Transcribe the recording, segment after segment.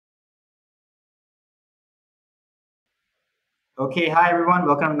Okay, hi everyone.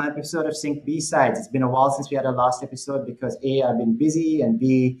 Welcome to another episode of Sync B-Sides. It's been a while since we had our last episode because A, I've been busy, and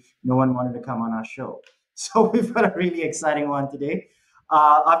B, no one wanted to come on our show. So we've got a really exciting one today.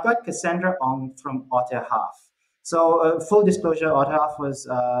 I've got Cassandra Ong from Otterhalf. So full disclosure, Otterhalf was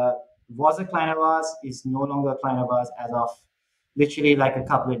a client of ours, is no longer a client of ours as of literally like a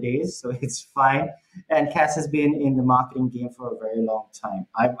couple of days, so it's fine. And Cass has been in the marketing game for a very long time.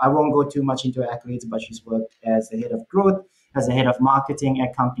 I won't go too much into accolades, but she's worked as the head of growth, as the head of marketing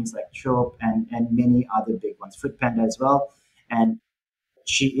at companies like Chope and many other big ones, foodpanda as well. And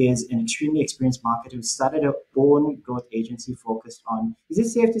she is an extremely experienced marketer who started her own growth agency focused on, is it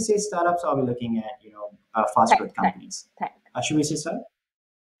safe to say startups, or are we looking at, fast Tech, growth tech, companies? tech. Should we say startup?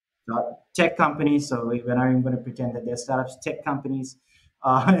 Tech companies. So we're not even going to pretend that they're startups. Tech companies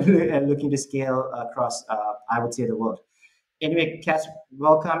looking to scale across, I would say, the world. Anyway, Cass,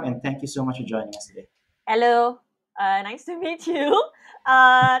 welcome and thank you so much for joining us today. Hello, nice to meet you.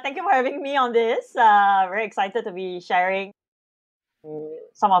 Thank you for having me on this. Very excited to be sharing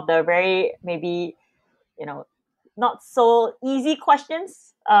some of the very maybe you know not so easy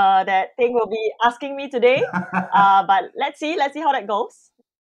questions that Ting will be asking me today. But let's see how that goes.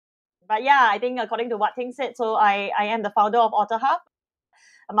 But yeah, I think according to what Ting said, so I am the founder of Otterhalf,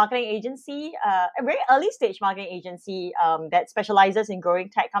 a marketing agency, a very early stage marketing agency that specializes in growing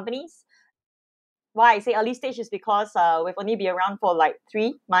tech companies. Why I say early stage is because we've only been around for like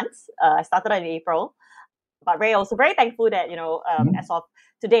 3 months. I started in April, but also very thankful that as of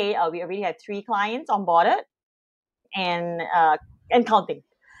today we already have 3 clients onboarded and counting.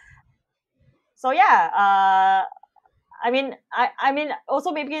 So yeah, I mean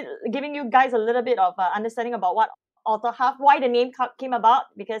also maybe giving you guys a little bit of understanding about what Otter Half, why the name came about,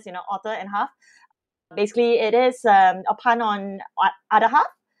 because Otter and Half. Basically, it is a pun on other half.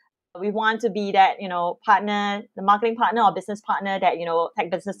 We want to be that partner, the marketing partner or business partner that tech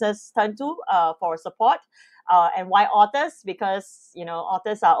businesses turn to for support. And why otters? Because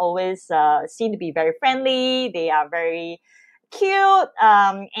otters are always seen to be very friendly. They are very cute,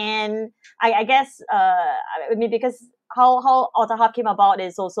 and I guess I mean, because how Otter Hub came about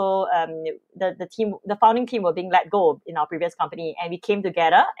is also the founding team were being let go in our previous company, and we came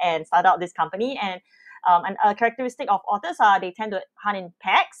together and started out this company. And a characteristic of otters are they tend to hunt in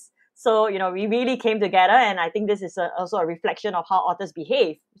packs. So we really came together, and I think this is also a reflection of how otters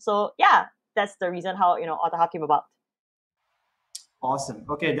behave. So yeah, that's the reason how Otter Hub came about. Awesome.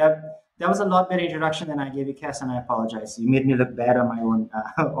 Okay, that was a lot better introduction than I gave you, Cass, and I apologize. You made me look bad on my own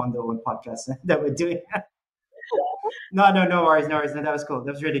on the own podcast that we're doing. No worries, no worries. No, that was cool.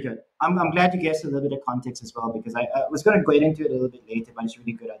 That was really good. I'm glad you gave us a little bit of context as well because I was going to go into it a little bit later, but it's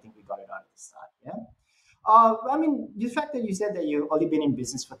really good. I think we got it out at the start. Yeah. I mean, the fact that you said that you've only been in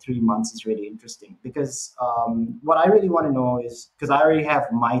business for 3 months is really interesting because what I really want to know is because I already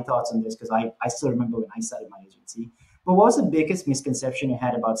have my thoughts on this because I still remember when I started my agency. But what was the biggest misconception you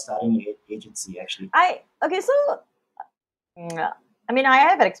had about starting your agency actually? I mean, I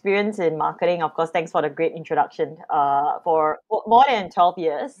have an experience in marketing, of course. Thanks for the great introduction. For more than 12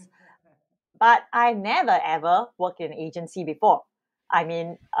 years, but I never ever worked in an agency before. I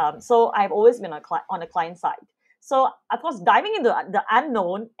mean, so I've always been on the client side. So of course, diving into the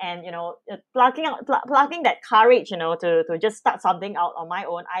unknown and plucking that courage, to just start something out on my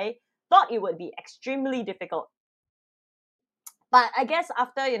own, I thought it would be extremely difficult. But I guess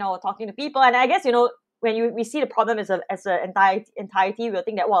after talking to people, and I guess when we see the problem as an entirety, we'll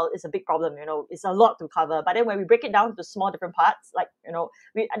think that, well, it's a big problem, it's a lot to cover. But then when we break it down to small different parts, like and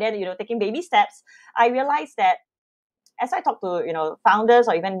then taking baby steps, I realized that as I talk to founders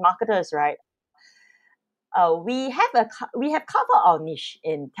or even marketers, right, we have covered our niche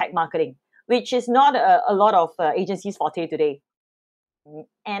in tech marketing, which is not a lot of agencies forte today.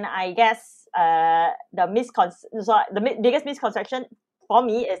 And I guess the biggest misconception for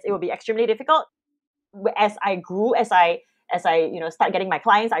me is it will be extremely difficult. As I grew, as I start getting my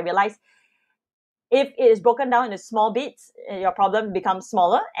clients, I realized if it is broken down into small bits, your problem becomes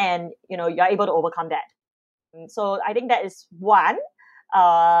smaller, and you're able to overcome that. So I think that is one.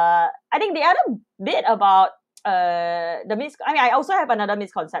 I think the other bit about I also have another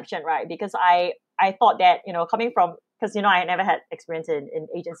misconception, right? Because I thought that coming from, because I never had experience in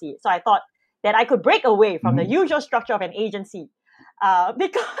agency, so I thought that I could break away from the usual structure of an agency,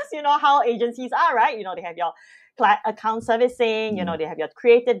 because how agencies are, right? They have your account servicing, they have your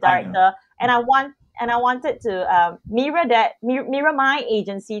creative director, and I wanted to mirror my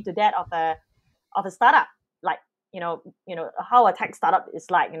agency to that of a startup, like how a tech startup is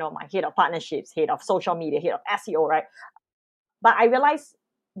like, my head of partnerships, head of social media, head of SEO, right? But I realized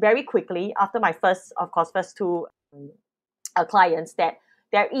very quickly after my first two clients that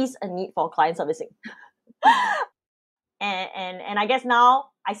there is a need for client servicing. And I guess now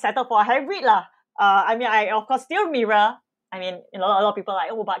I settled for a hybrid lah. I mean, I of course still mirror. I mean, a lot of people are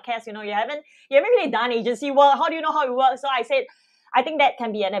like, oh, but Cass, you haven't really done agency work. How do you know how it works? So I said, I think that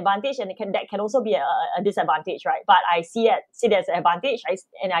can be an advantage, and that can also be a disadvantage, right? But I see it as an advantage,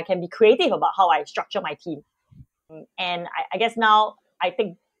 and I can be creative about how I structure my team. And I guess now I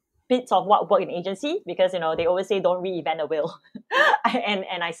think bits of what work in agency, because they always say don't reinvent the wheel,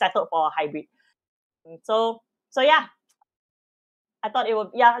 and I settled for a hybrid. So yeah, I thought it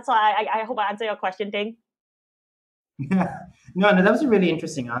would, yeah. So I hope I answer your question, Ting. Yeah. No, that was a really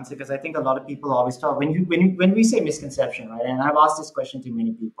interesting answer, because I think a lot of people always talk when we say misconception, right? And I've asked this question to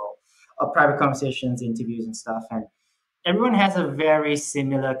many people, private conversations, interviews, and stuff, and everyone has a very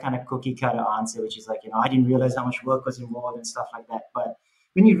similar kind of cookie cutter answer, which is like, I didn't realize how much work was involved and stuff like that. But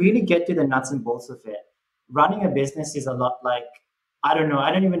when you really get to the nuts and bolts of it, running a business is a lot like, I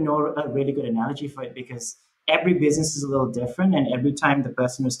don't even know a really good analogy for it, because every business is a little different. And every time the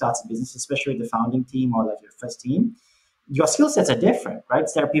person who starts a business, especially the founding team or like your first team, your skill sets are different, right?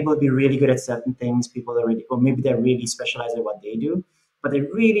 So there are people who be really good at certain things, people that really, or maybe they're really specialized at what they do, but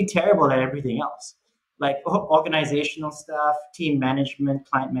they're really terrible at everything else. Like organizational stuff, team management,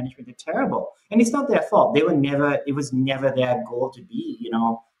 client management, they're terrible. And it's not their fault. It was never their goal to be,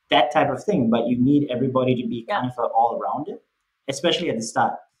 that type of thing. But you need everybody to be kind of all around it, especially at the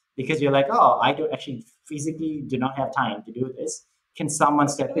start, because you're like, oh, I don't actually physically do not have time to do this. Can someone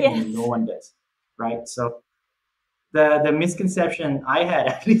step in? Yes. And no one does, right? So the misconception I had,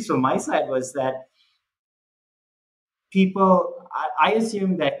 at least from my side, was that I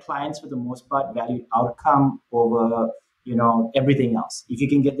assume that clients for the most part value outcome over everything else. If you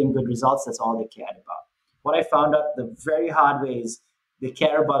can get them good results, that's all they cared about. What I found out the very hard way is they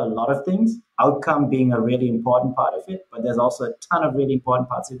care about a lot of things, outcome being a really important part of it, but there's also a ton of really important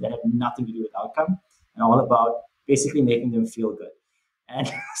parts of it that have nothing to do with outcome, and all about basically making them feel good.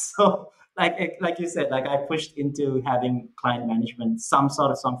 And so like you said, like I pushed into having client management, some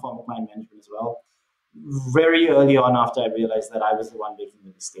form of client management as well, very early on, after I realized that I was the one making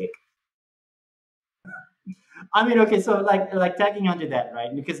the mistake. I mean, okay, so like tagging onto that,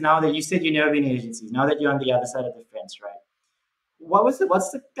 right? Because now that you said you've never been in agencies, now that you're on the other side of the fence, right? What's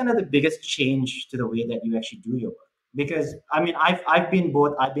the kind of the biggest change to the way that you actually do your work? Because I mean, I've been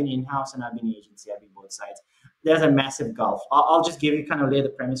both. I've been in house and I've been agency. I've been both sides. There's a massive gulf. I'll just give you kind of lay the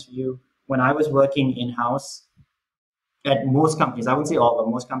premise for you. When I was working in house at most companies, I wouldn't say all, but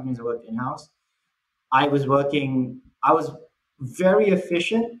most companies I worked in house. I was very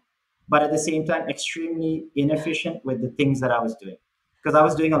efficient, but at the same time, extremely inefficient with the things that I was doing. Because I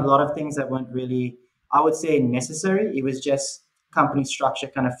was doing a lot of things that weren't really, I would say, necessary. It was just company structure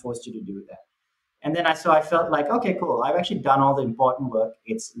kind of forced you to do that. And then so I felt like, okay, cool. I've actually done all the important work.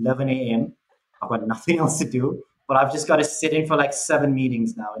 It's 11 a.m. I've got nothing else to do, but I've just got to sit in for like 7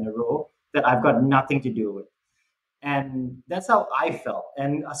 meetings now in a row that I've got nothing to do with. And that's how I felt.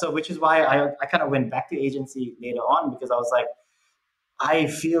 And so, which is why I kind of went back to agency later on, because I was like,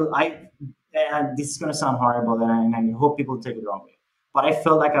 and this is going to sound horrible, and I hope people take it the wrong way, but I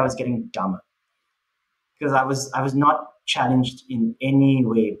felt like I was getting dumber, because I was not challenged in any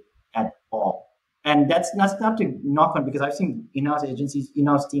way at all. And that's not to knock on, because I've seen in-house agencies,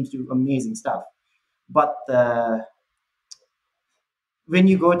 in-house teams do amazing stuff. But when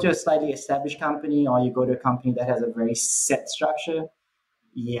you go to a slightly established company, or you go to a company that has a very set structure,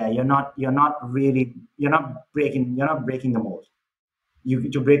 yeah, you're not breaking the mold.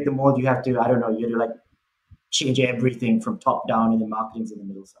 To break the mold, you have to, I don't know, you have to like change everything from top down, and the marketing's in the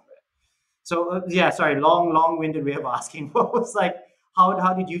middle somewhere. So yeah, sorry, long-winded way of asking. What was like,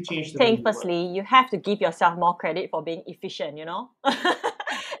 how did you change the way you work? Firstly, you have to give yourself more credit for being efficient,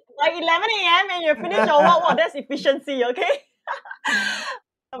 Like 11 a.m. and you finish your work, well, that's efficiency, okay?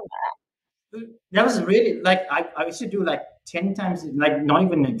 That was really like I used to do like 10 times, like not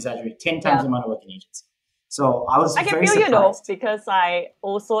even exaggerate, 10 times the amount of work in agency. So I was I can very feel surprised. because I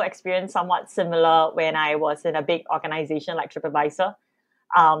also experienced somewhat similar when I was in a big organization like Tripadvisor.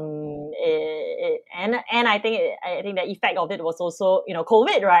 And I think the effect of it was also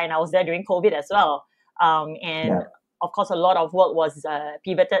COVID, right? And I was there during COVID as well. And of course, a lot of work was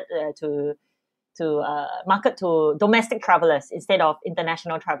pivoted to market to domestic travelers instead of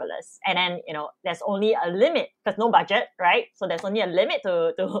international travelers. And then, there's only a limit because no budget, right? So there's only a limit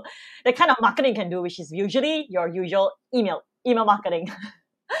to the kind of marketing you can do, which is usually your usual email marketing,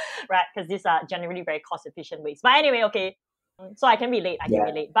 right? Because these are generally very cost efficient ways. But anyway, okay. So I can relate.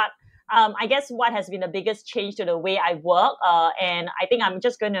 But I guess what has been the biggest change to the way I work, and I think I'm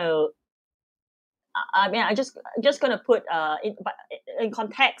just going to I'm just going to put in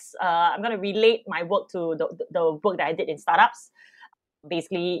context. I'm going to relate my work to the work that I did in startups,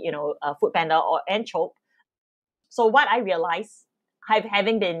 basically, foodpanda and Chope. So what I realized,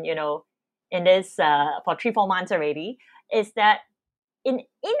 having been, in this for 3-4 months already, is that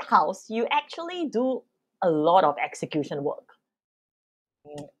in-house you actually do a lot of execution work.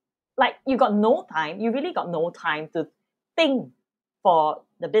 Like you really got no time to think for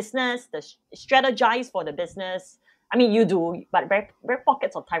the business, strategize for the business. I mean, you do, but very, very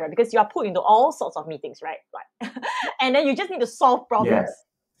pockets of time, right? Because you are put into all sorts of meetings, right? Like, and then you just need to solve problems,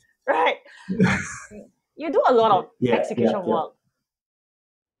 right? You do a lot of execution work.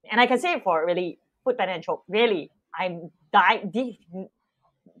 And I can say for really foodpanda and Chope, really,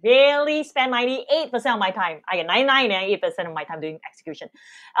 really spend 98% of my time. I get 98% of my time doing execution.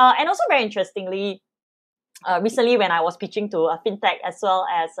 And also very interestingly, recently when I was pitching to a fintech as well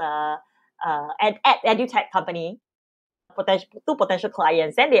as edutech company, two potential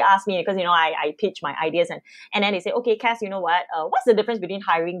clients, then they asked me, because I pitch my ideas, and then they say, okay, Cass, you know what? What's the difference between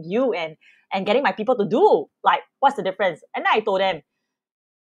hiring you and getting my people to do? Like, what's the difference? And then I told them,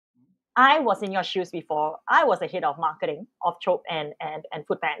 I was in your shoes before. I was the head of marketing of Chope and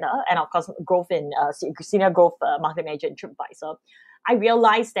foodpanda, and of course, growth in senior growth marketing manager in Tripadvisor. I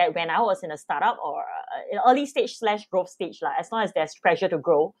realized that when I was in a startup or early stage / growth stage, as long as there's pressure to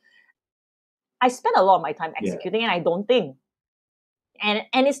grow, I spend a lot of my time executing, and I don't think. And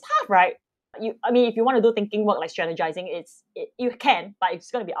it's tough, right? If you want to do thinking work like strategizing, you can, but it's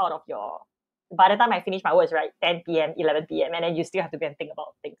going to be out of your. By the time I finish my work, it's right 10 p.m., 11 p.m., and then you still have to go and think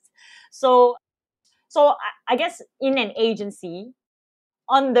about things. So I guess in an agency,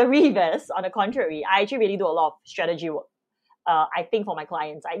 on the reverse, on the contrary, I actually really do a lot of strategy work. I think for my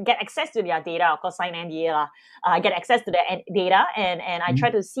clients, I get access to their data, of course, sign NDA. I get access to their data, and I try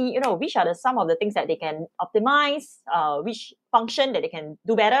to see, which are some of the things that they can optimize, which function that they can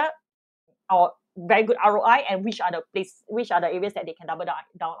do better, or very good ROI, and which are the areas that they can double down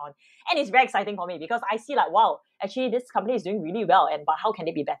on. And it's very exciting for me because I see like, wow, actually this company is doing really well, but how can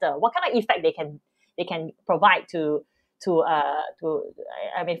they be better? What kind of effect they can provide for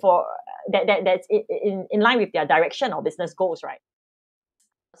that's in line with their direction or business goals, right?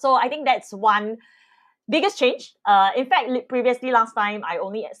 So I think that's one biggest change. In fact, previously last time I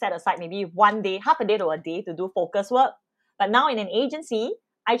only set aside maybe one day, half a day to a day to do focus work. But now in an agency,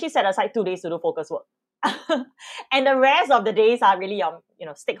 I actually set aside 2 days to do focus work. And the rest of the days are really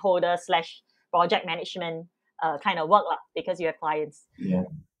stakeholder / project management kind of work because you have clients. Yeah.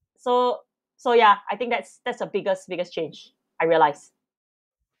 So yeah, I think that's the biggest change I realized.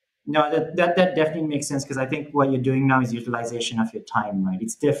 No, that definitely makes sense, because I think what you're doing now is utilization of your time, right?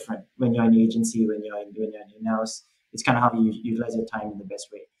 It's different when you're in agency, when you're in-house. It's kind of how you utilize your time in the best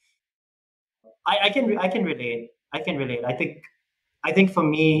way. I can relate. I think for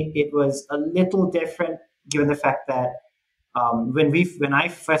me it was a little different, given the fact that when I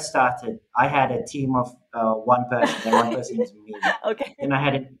first started, I had a team of one person, and one person was me. Okay. Then I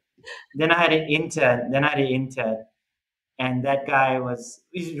had an intern. And that guy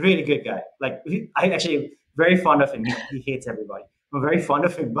he's a really good guy. Like, I actually very fond of him. He hates everybody. I'm very fond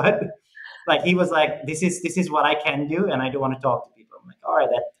of him, but like, he was like, this is what I can do, and I don't want to talk to people. I'm like, all right,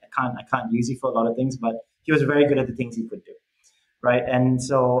 I can't use you for a lot of things, but he was very good at the things he could do, right? And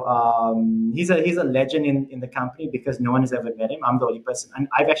so he's a legend in the company because no one has ever met him. I'm the only person, and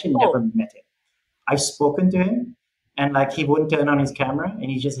I've actually never met him. I've spoken to him, and like, he wouldn't turn on his camera, and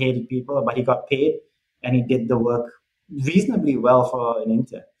he just hated people, but he got paid, and he did the work reasonably well for an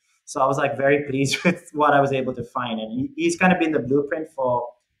intern. So I was like very pleased with what I was able to find. And he's kind of been the blueprint for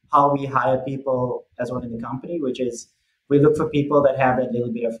how we hire people as well in the company, which is we look for people that have that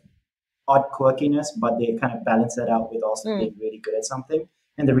little bit of odd quirkiness, but they kind of balance that out with also being really good at something.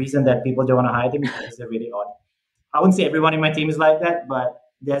 And the reason that people don't want to hire them is because they're really odd. I wouldn't say everyone in my team is like that, but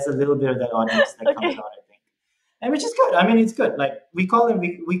there's a little bit of that oddness that comes out, I think. And which is good. I mean, it's good. Like, we call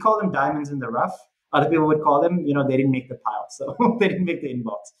them diamonds in the rough. Other people would call them, they didn't make the pile, so they didn't make the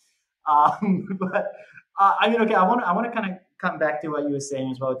inbox. But okay, I want to kind of come back to what you were saying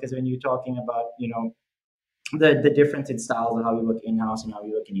as well, because when you're talking about, the difference in styles of how we work in-house and how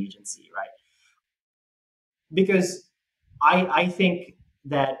we work in agency, right? Because I think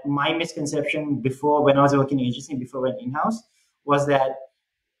that my misconception before, when I was working in agency, before I went in-house, was that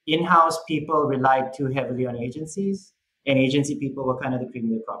in-house people relied too heavily on agencies, and agency people were kind of the cream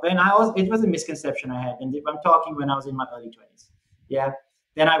of the crop. And it was a misconception I had. And I'm talking when I was in my early 20s. Yeah.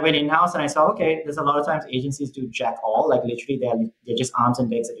 Then I went in-house and I saw, okay, there's a lot of times agencies do jack all, like literally they're just arms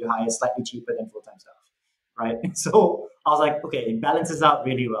and legs that you hire slightly cheaper than full-time staff, right? So I was like, okay, it balances out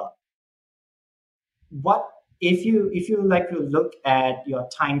really well. what if you like to look at your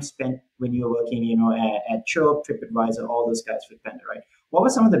time spent when you're working, at Chope, Tripadvisor, all those guys with Panda, right? What were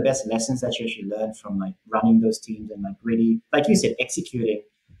some of the best lessons that you actually learned from like running those teams and like really, like you said, executing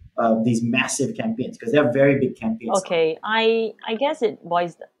these massive campaigns, because they're very big campaigns. Okay, I guess it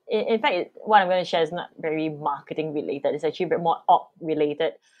boils. In fact, what I'm going to share is not very marketing related. It's actually a bit more op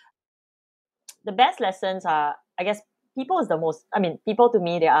related. The best lessons are, I guess, people is the most. I mean, people to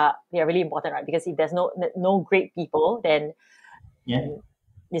me they are really important, right? Because if there's no great people, then Yeah.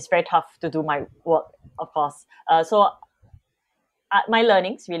 it's very tough to do my work, of course. So my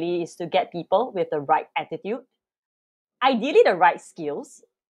learnings really is to get people with the right attitude, ideally the right skills,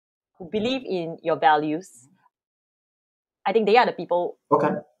 who believe in your values. I think they are the people Okay.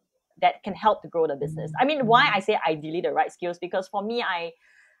 that can help to grow the business. I mean, why I say ideally the right skills, because for me,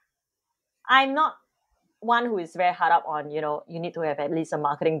 I'm not one who is very hard up on, you need to have at least a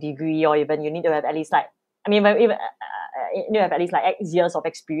marketing degree, or even you need to have at least like, I mean, even you have at least like X years of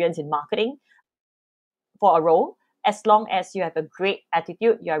experience in marketing for a role. As long as you have a great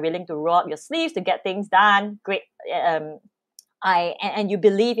attitude, you are willing to roll up your sleeves to get things done. Great. And you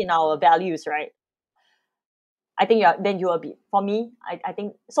believe in our values, right? I think you will be. For me, I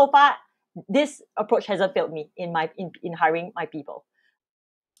think so far this approach hasn't failed me in hiring my people.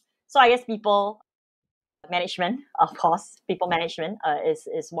 So I guess people management, of course, people management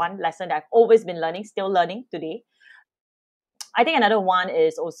is one lesson that I've always been learning, still learning today. I think another one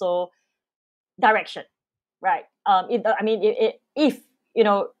is also direction, right?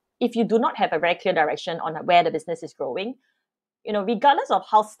 If you do not have a very clear direction on where the business is growing, regardless of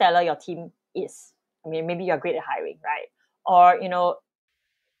how stellar your team is, I mean, maybe you're great at hiring, right? Or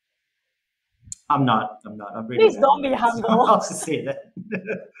I'm not. I'm really please bad don't at be that. So humble. I'll just say that.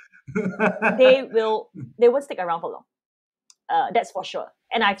 they won't stick around for long. That's for sure.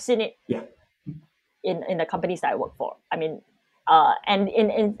 And I've seen it Yeah. in the companies that I work for. I mean, and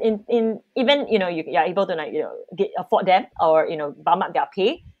in even you're able to afford them, or bump up their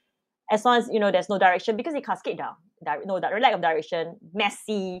pay, as long as there's no direction, because it cascade down. No lack of direction,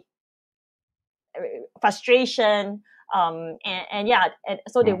 messy, frustration, and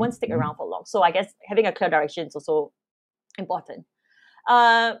so they won't stick around for long. So I guess having a clear direction is also important.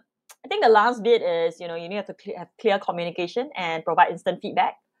 I think the last bit is you need to have clear communication and provide instant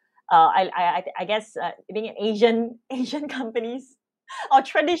feedback. I guess being in Asian companies or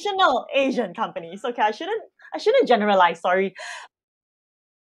traditional Asian companies. Okay, I shouldn't generalize. Sorry.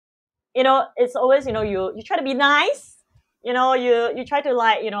 It's always you try to be nice. You try to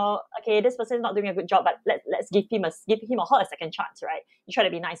okay, this person is not doing a good job, but let's give him or her a second chance, right? You try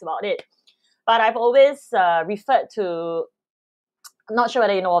to be nice about it. But I've always referred to, I'm not sure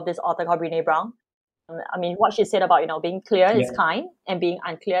whether you know of this author called Brene Brown. I mean, what she said about being clear is kind and being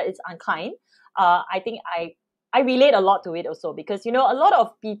unclear is unkind. I think I relate a lot to it also, because a lot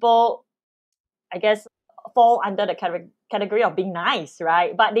of people, I guess, fall under the category of being nice,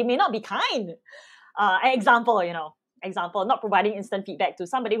 right? But they may not be kind. Example, not providing instant feedback to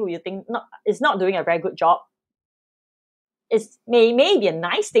somebody who you think is not doing a very good job. It may be a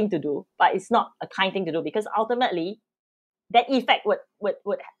nice thing to do, but it's not a kind thing to do, because ultimately that effect would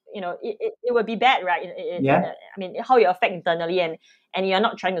it would be bad, right? I mean, how you affect internally, and you're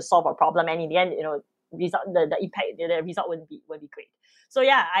not trying to solve a problem, and in the end, result the impact, the result wouldn't be great. So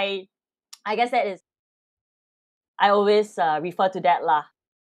yeah, I guess that is, I always refer to that lah.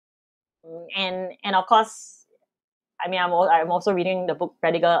 And of course, I mean, I'm also reading the book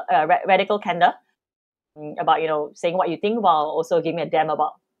Radical Candor, about saying what you think while also giving a damn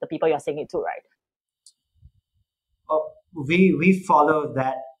about the people you're saying it to, right? We follow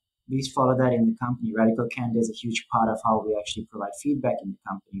that. We follow that in the company. Radical Candor is a huge part of how we actually provide feedback in the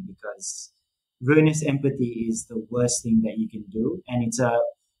company, because ruinous empathy is the worst thing that you can do, and it's a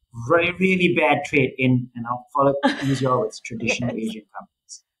really, really bad trait and I'll use your words, traditional Asian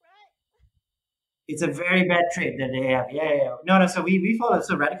companies. It's a very bad trait that they have. Yeah. No. So we follow.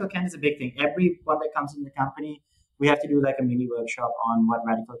 So Radical Candor is a big thing. Everyone that comes in the company, we have to do like a mini workshop on what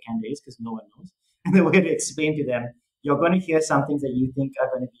Radical Candor is, because no one knows. And then we're going to explain to them, you're going to hear some things that you think are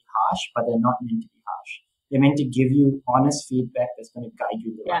going to be harsh, but they're not meant to be harsh. They're meant to give you honest feedback that's going to guide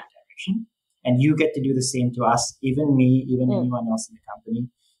you in the right direction. And you get to do the same to us, even me, even anyone else in the company,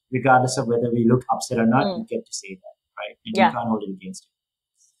 regardless of whether we look upset or not, you get to say that, right? And you can't hold it against you.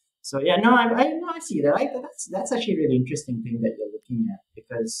 So yeah, no, I see that. That's actually a really interesting thing that you're looking at,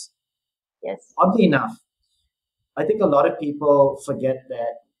 because oddly enough, I think a lot of people forget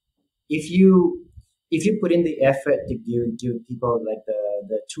that if you put in the effort to give people like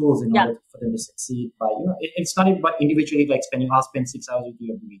the tools in order for them to succeed, by it's not about individually like I'll spend 6 hours with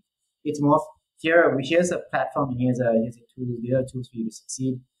you every week. It's more here's a platform and here's a tool. Here are tools for you to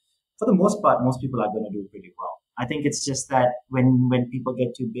succeed. For the most part, most people are going to do pretty well. I think it's just that when people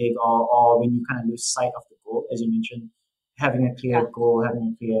get too big or when you kind of lose sight of the goal, as you mentioned, having a clear goal,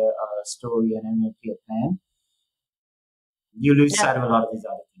 having a clear story, and having a clear plan, you lose sight of a lot of these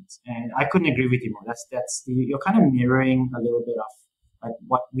other things. And I couldn't agree with you more. You're kind of mirroring a little bit of like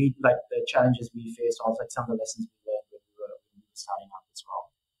what we like the challenges we faced, also like some of the lessons we learned when we were starting out as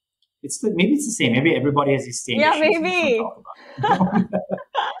well. Maybe it's the same. Maybe everybody has the same. Yeah, issues maybe. talk about.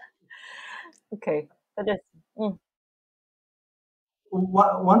 Okay, that is.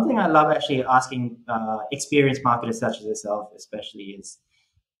 One thing I love actually asking experienced marketers such as yourself, especially, is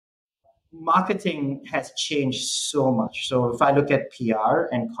marketing has changed so much. So if I look at PR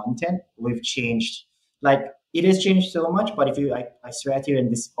and content, we've changed. Like it has changed so much. But I swear to you, and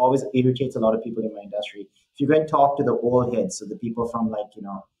this always irritates a lot of people in my industry. If you go and talk to the old heads, so the people from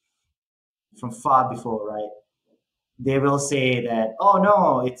from far before, right? They will say that, oh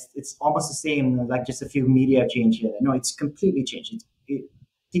no, it's almost the same, like just a few media change here. No, it's completely changed.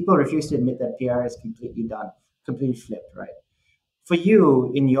 People refuse to admit that PR is completely done, completely flipped, right? For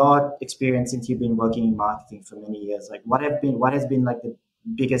you, in your experience, since you've been working in marketing for many years, like what has been like the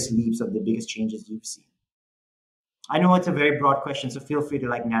biggest leaps of the biggest changes you've seen? I know it's a very broad question, so feel free to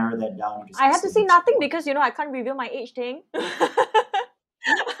like narrow that down. I have to say nothing because I can't reveal my age thing.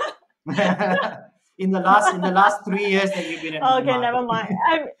 in the last 3 years that you've been in okay, never mind.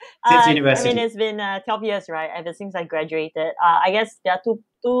 Since university. I mean, it's been 12 years, right? Ever since I graduated. I guess there are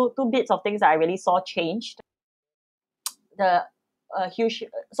two bits of things that I really saw changed. The huge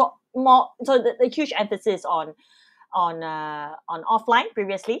huge emphasis on offline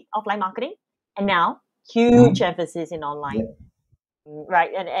previously, offline marketing, and now huge emphasis in online. Yeah.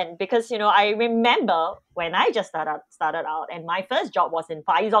 Right, and because I remember when I just started out, and my first job was in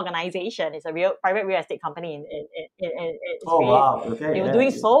Fai's organization. It's a private real estate company. Wow, okay. They were doing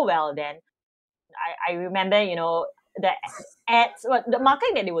so well then. I remember, the ads, the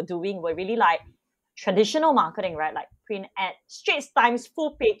marketing that they were doing were really like traditional marketing, right? Like print ad, Straits Times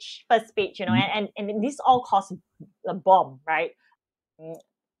full page, first page, and this all cost a bomb, right?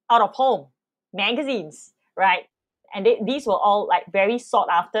 Out of home, magazines, right? And these were all like very sought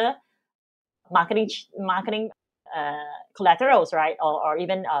after marketing collaterals, right? Or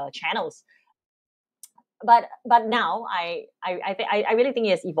even channels. But now I really think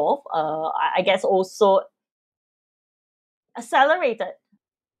it has evolved. I guess also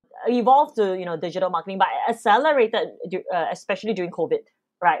evolved to digital marketing, but accelerated especially during COVID,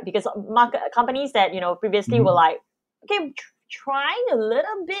 right? Because companies that previously were like, okay, trying a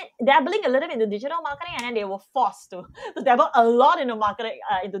little bit, dabbling a little bit into digital marketing, and then they were forced to dabble a lot into marketing,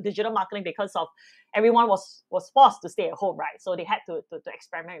 into digital marketing, because of everyone was forced to stay at home, right? So they had to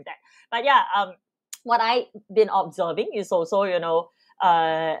experiment with that. But yeah, what I've been observing is also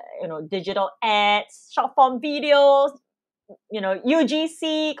digital ads, short form videos,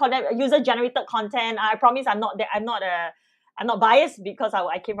 UGC content, user generated content. I promise I'm not biased because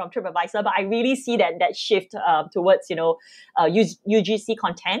I came from Tripadvisor, but I really see that shift towards UGC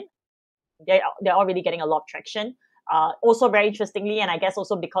content. They're already getting a lot of traction. Also very interestingly, and I guess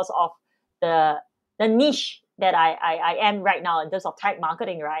also because of the niche that I am right now in terms of tag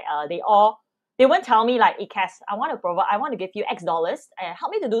marketing, right? They won't tell me like, hey, Cass, I want to give you X dollars and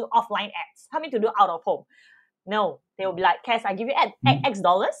help me to do offline ads, help me to do out of home. No, they will be like, Cass, I give you X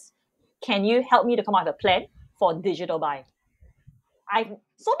dollars. Can you help me to come up with a plan for digital buying? I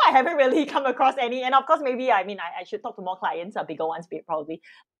haven't really come across any, and of course, maybe I should talk to more clients, bigger ones, probably.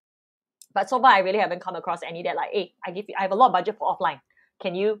 But so far, I really haven't come across any that like, hey, I have a lot of budget for offline.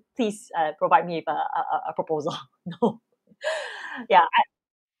 Can you please provide me with a proposal? No. Yeah.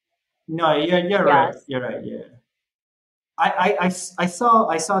 No, you're right. You're right. Yeah. I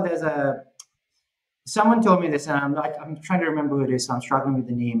saw there's someone told me this, and I'm trying to remember who it is, so I'm struggling with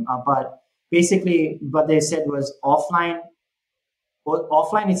the name. But basically, what they said was offline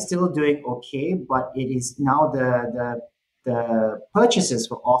is still doing okay, but it is now the purchases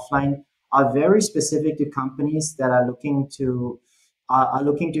for offline are very specific to companies that are looking to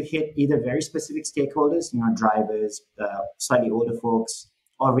hit either very specific stakeholders, drivers, slightly older folks,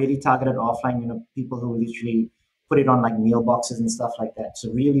 or really targeted offline, people who literally put it on like mailboxes and stuff like that.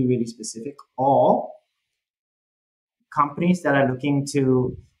 So really, really specific, or companies that are looking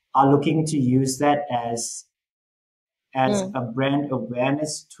to use that as a brand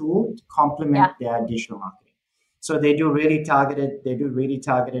awareness tool to complement their digital marketing. So they do really targeted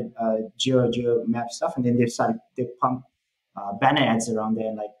geo map stuff, and then they pump banner ads around there,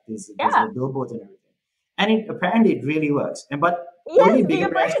 and like there's billboards and everything. And apparently it really works. But Only Yes, bigger bigger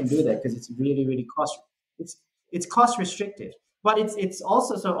brands can do brands. that because it's really, really it's it's cost restrictive. But it's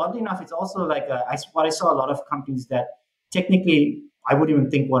also, so oddly enough, it's also like what I saw a lot of companies that technically I wouldn't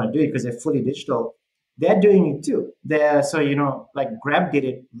even think want to do it because they're fully digital. They're doing it too. They're so like Grab did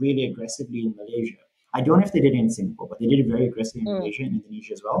it really aggressively in Malaysia. I don't know if they did it in Singapore, but they did it very aggressively in Mm, Malaysia and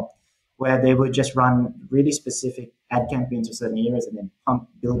Indonesia as well, where they would just run really specific ad campaigns to certain areas and then pump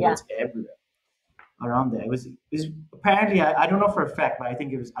yeah. billboards everywhere around there. It was apparently, I don't know for a fact, but I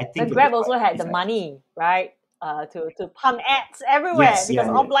think But it was Grab quite also had the effective. money, right? To pump ads everywhere Yes, because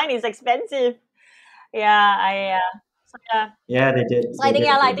yeah, yeah, offline is expensive. Yeah, so yeah. yeah. They did, So I they think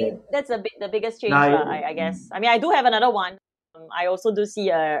did, yeah, they I think did. that's the biggest change, Now, I guess. I mean, I do have another one. I also do see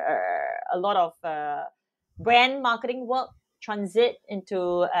a lot of brand marketing work transit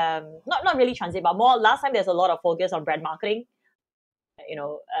into not really transit, but more last time there's a lot of focus on brand marketing,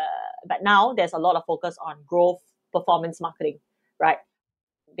 but now there's a lot of focus on growth performance marketing, right?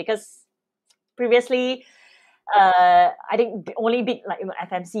 Because previously I think only big like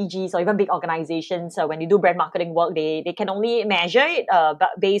FMCGs or even big organizations, when you do brand marketing work, they can only measure it but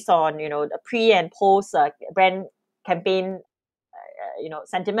based on the pre and post brand campaign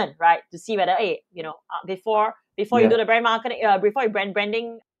sentiment, right? To see whether before you yeah, do the brand marketing, before you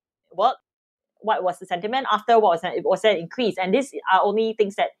branding work, what was the sentiment? After, what was that increase? And these are only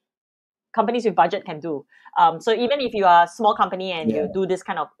things that companies with budget can do. So even if you are a small company and yeah, you do this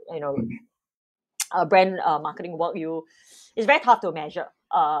kind of brand marketing work, it's very tough to measure,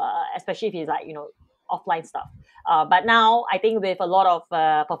 especially if it's like offline stuff. But now I think with a lot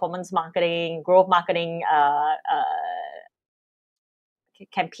of performance marketing, growth marketing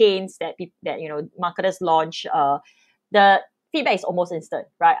campaigns that marketers launch, the feedback is almost instant,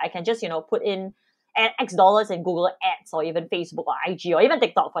 right? I can just put in X dollars in Google Ads or even Facebook or IG or even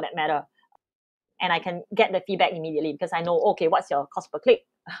TikTok for that matter, and I can get the feedback immediately because I know, okay, what's your cost per click,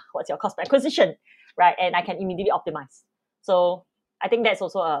 what's your cost per acquisition, right? And I can immediately optimize. So I think that's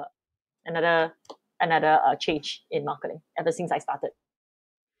also another change in marketing ever since I started.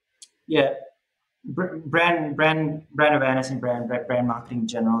 yeah. Brand awareness and brand marketing in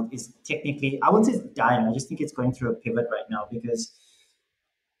general is technically, I wouldn't say it's dying. I just think it's going through a pivot right now because,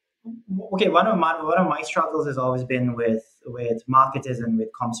 okay, one of my struggles has always been with marketers and with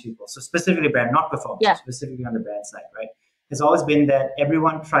comms people. So specifically brand, not performance, Yeah. specifically on the brand side, right? It's always been that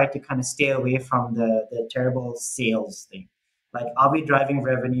everyone tried to kind of stay away from the terrible sales thing. Like, are we driving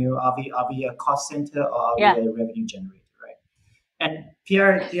revenue? Are we a cost center or are we Yeah. a revenue generator, right? And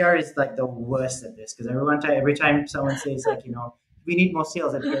PR is like the worst at this because every time someone says like, we need more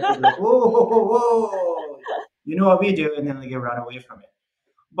sales, and PR people are like, whoa, whoa, whoa, whoa, you know what we do, and then they run away from it.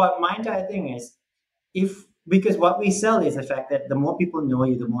 But my entire thing is, if because what we sell is the fact that the more people know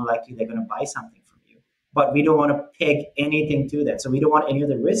you, the more likely they're going to buy something from you. But we don't want to peg anything to that. So we don't want any of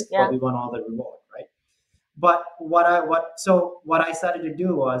the risk, but Yeah. we want all the reward, right? But what I started to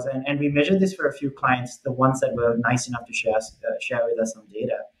do was, and we measured this for a few clients, the ones that were nice enough to share with us some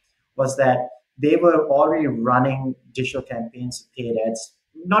data, was that they were already running digital campaigns, paid ads,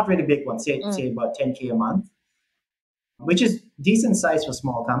 not really big ones, say about 10K a month, which is decent size for a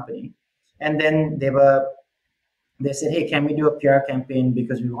small company. And then they said, hey, can we do a PR campaign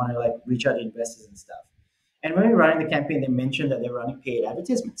because we want to like reach out to investors and stuff. And when we were running the campaign, they mentioned that they were running paid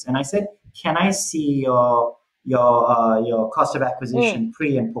advertisements. And I said, can I see your cost of acquisition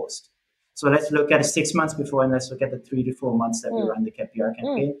pre and post? So let's look at it 6 months before and let's look at the 3 to 4 months that we run the PR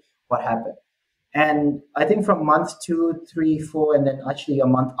campaign. What happened? And I think from month 2, 3, 4, and then actually a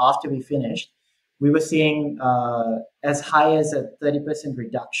month after we finished, we were seeing as high as a 30%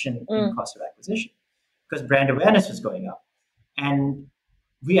 reduction in cost of acquisition because brand awareness was going up. And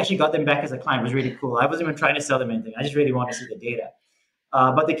we actually got them back as a client. It was really cool. I wasn't even trying to sell them anything. I just really wanted to see the data.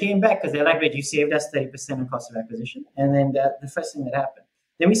 But they came back because they're like, wait, you saved us 30% in cost of acquisition. And then the first thing that happened.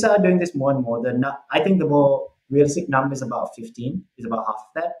 Then we started doing this more and more. I think the more realistic number is about 15, is about half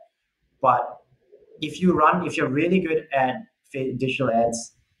of that. But if you're really good at digital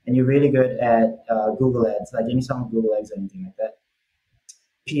ads and you're really good at Google ads, like any sort of Google ads or anything like that,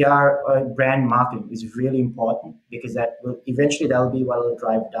 PR or brand marketing is really important because that will be what will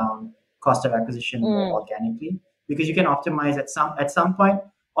drive down cost of acquisition more organically because you can optimize at some point.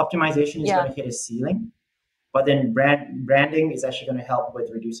 Optimization is going to hit a ceiling, but then branding is actually going to help with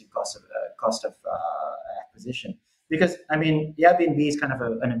reducing cost of acquisition. Because I mean, Airbnb is kind of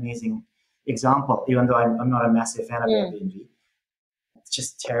an amazing example, even though I'm not a massive fan of Airbnb. It's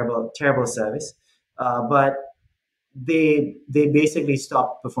just terrible service, but they basically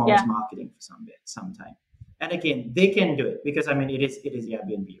stopped performance marketing for some time. And again, they can do it because I mean it is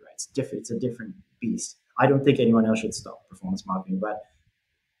Airbnb, right? It's different. It's a different beast. I don't think anyone else should stop performance marketing, but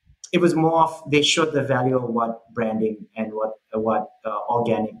it was more of they showed the value of what branding and what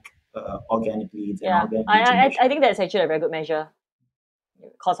organic leads and Yeah, organic lead I generation. think that's actually a very good measure.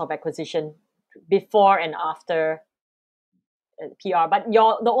 Cost of acquisition before and after PR, but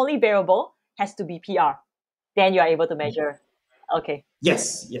the only variable has to be PR. Then you are able to measure. Okay.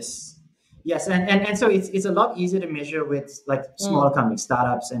 Yes, yes, yes, and so it's a lot easier to measure with like Mm, smaller companies,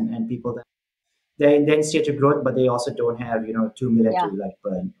 startups, and people that they're in stage of growth, but they also don't have 2 million to yeah. like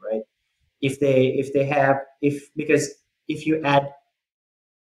burn, right? If they have if because if you add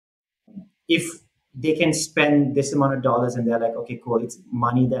if they can spend this amount of dollars and they're like, okay, cool, it's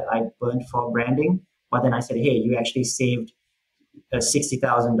money that I burned for branding, but then I said, hey, you actually saved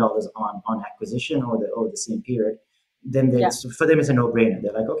 $60,000 on acquisition over the same period, then Yeah. for them it's a no brainer.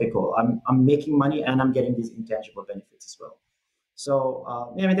 They're like, okay, cool, I'm making money and I'm getting these intangible benefits as well. So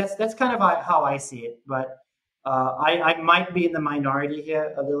I mean that's kind of how I see it, but I might be in the minority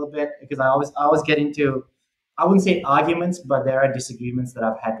here a little bit because I was getting to I wouldn't say arguments, but there are disagreements that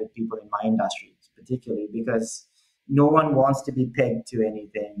I've had with people in my industry, particularly because no one wants to be pegged to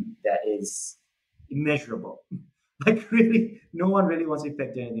anything that is immeasurable. Like really, no one really wants to be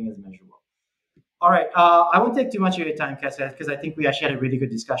pegged to anything that's measurable. All right. I won't take too much of your time, Cassandra, because I think we actually had a really good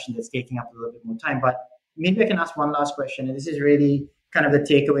discussion that's taking up a little bit more time. But maybe I can ask one last question. And this is really kind of the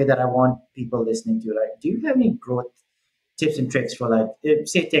takeaway that I want people listening to. Like, do you have any growth tips and tricks for like,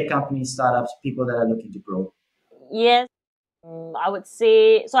 say, tech companies, startups, people that are looking to grow? Yes. I would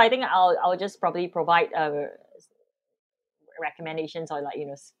say so. I think I'll just probably provide recommendations or like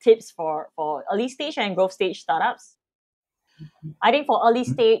tips for early stage and growth stage startups. I think for early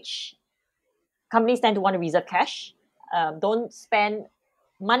stage companies tend to want to reserve cash. Don't spend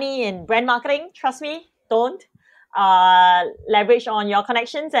money in brand marketing. Trust me, don't. Leverage on your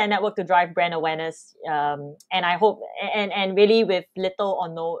connections and network to drive brand awareness. And I hope, and really with little or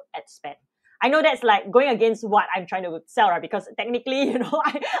no ad spend. I know that's like going against what I'm trying to sell, right? Because technically,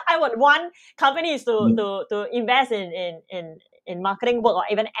 I would want companies to invest in marketing work or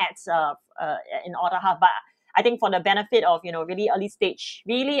even ads in Otterhalf. But I think for the benefit of really early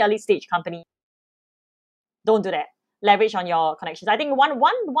stage company, don't do that. Leverage on your connections. I think one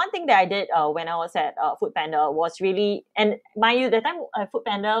thing that I did when I was at foodpanda was really, and mind you, that time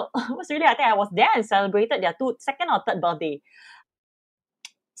foodpanda was really, I think I was there and celebrated their second or third birthday.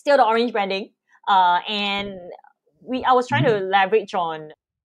 Still the orange branding, and I was trying to leverage on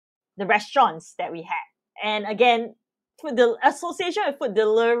the restaurants that we had, and again, the association with food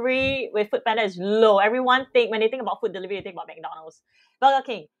delivery with foodpanda is low. Everyone when they think about food delivery, they think about McDonald's, Burger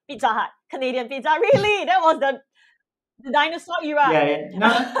King, Pizza Hut, Canadian Pizza. Really, that was the dinosaur era. Yeah, yeah. No,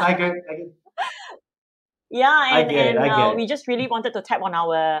 no, Yeah, I get it. and I get it. we just really wanted to tap on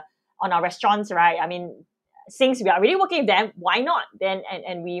our restaurants, right? I mean, since we are really working with them, why not? Then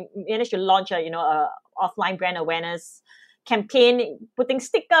and we managed to launch a offline brand awareness campaign, putting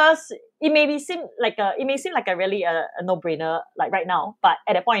stickers. It may seem like a really a no brainer like right now, but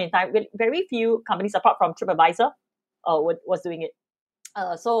at that point in time, very few companies apart from Tripadvisor was doing it.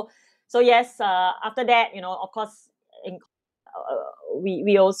 So yes, after that, of course, in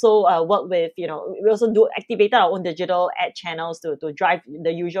we also work with, we also activated our own digital ad channels to drive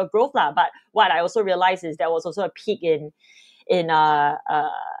the usual growth lah. But what I also realized is there was also a peak in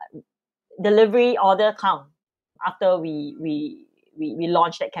delivery order count after we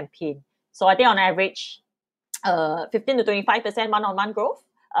launched that campaign. So I think on average 15 to 25% month-on-month growth.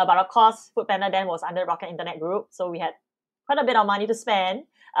 But of course, foodpanda then was under Rocket Internet Group, so we had quite a bit of money to spend.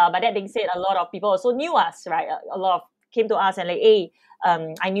 But that being said, a lot of people also knew us, right? A lot of came to us and like, hey,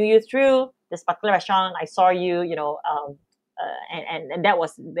 I knew you through this particular restaurant. I saw you, and that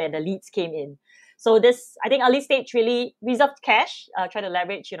was where the leads came in. So this, I think, early stage really reserved cash, try to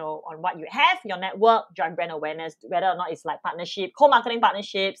leverage, on what you have, your network, drive brand awareness, whether or not it's like partnership, co-marketing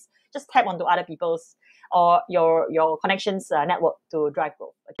partnerships, just tap onto other people's or your connections network to drive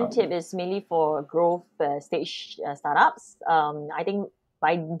growth. One tip is mainly for growth stage startups. I think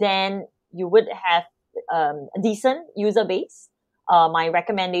by then you would have a decent user base. My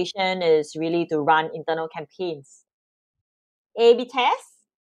recommendation is really to run internal campaigns, A/B test,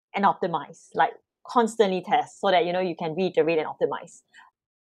 and optimize. Like constantly test so that you can reiterate and optimize.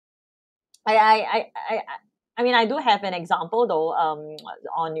 I I I I I mean, I do have an example though. On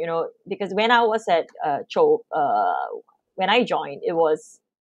because when I was at Chope, when I joined, it was,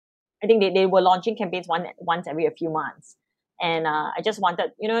 I think they were launching campaigns once every a few months, and I just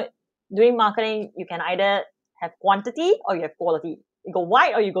wanted, doing marketing, you can either have quantity or you have quality. You go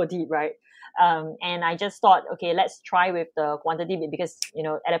wide or you go deep, right? And I just thought, okay, let's try with the quantity bit, because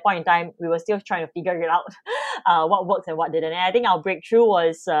at that point in time we were still trying to figure it out, what works and what didn't. And I think our breakthrough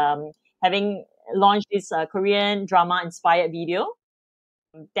was having launched this Korean drama inspired video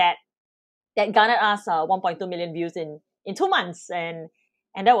that garnered us 1.2 million views in 2 months, and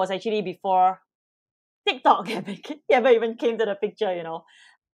that was actually before TikTok ever even came to the picture.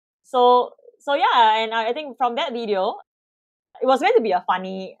 So yeah, and I think from that video, it was meant to be a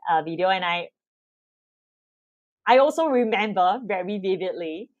funny video, and I also remember very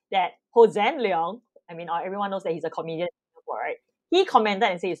vividly that Hossein Leong, I mean, everyone knows that he's a comedian in Singapore, right? He commented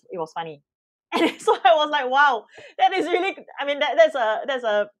and said it was funny. And so I was like, wow, that is really, I mean, that's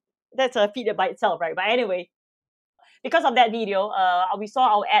a feat by itself, right? But anyway, because of that video, we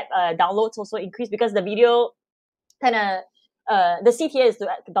saw our ad downloads also increase, because the video kind of, the CTA is to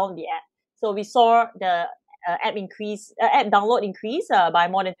download the app. So we saw the app download increase by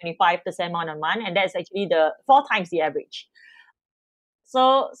more than 25% month on month, and that's actually the 4 times the average.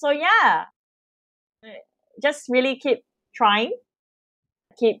 So yeah, just really keep trying,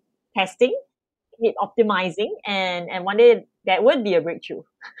 keep testing, keep optimizing, and one day that would be a breakthrough.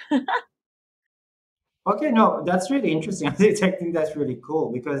 Okay, no, that's really interesting. I think that's really cool,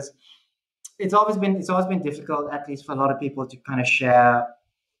 because it's always been difficult, at least for a lot of people, to kind of share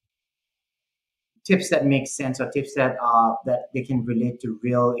tips that make sense, or tips that they can relate to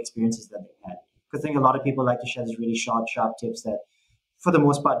real experiences that they had. Because I think a lot of people like to share these really short, sharp tips that, for the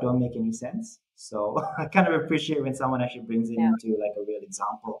most part, don't make any sense. So I kind of appreciate when someone actually brings it into like a real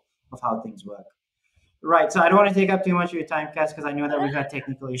example of how things work. Right. So I don't want to take up too much of your time, Cass, because I know that we've had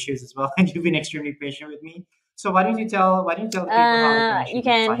technical issues as well, and you've been extremely patient with me. So why don't you tell the people how they can actually you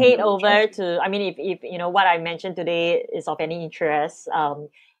can find head you, over to, I mean, if what I mentioned today is of any interest,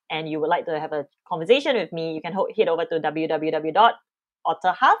 and you would like to have a conversation with me, you can head over to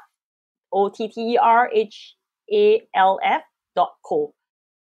www.otterhalf, OTTERHALF.co,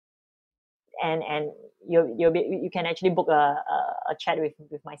 and you can actually book a chat with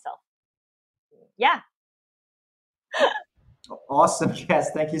myself. Yeah. Awesome.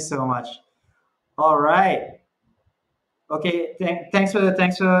 Yes. Thank you so much. All right. Okay. Thanks for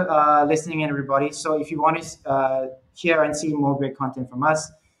listening in, everybody. So if you want to hear and see more great content from us,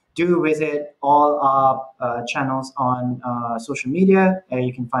 do visit all our channels on social media.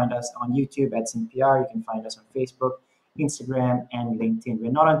 You can find us on YouTube at SyncPR. You can find us on Facebook, Instagram, and LinkedIn.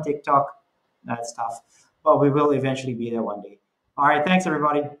 We're not on TikTok. That's tough, but we will eventually be there one day. All right. Thanks,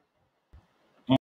 everybody.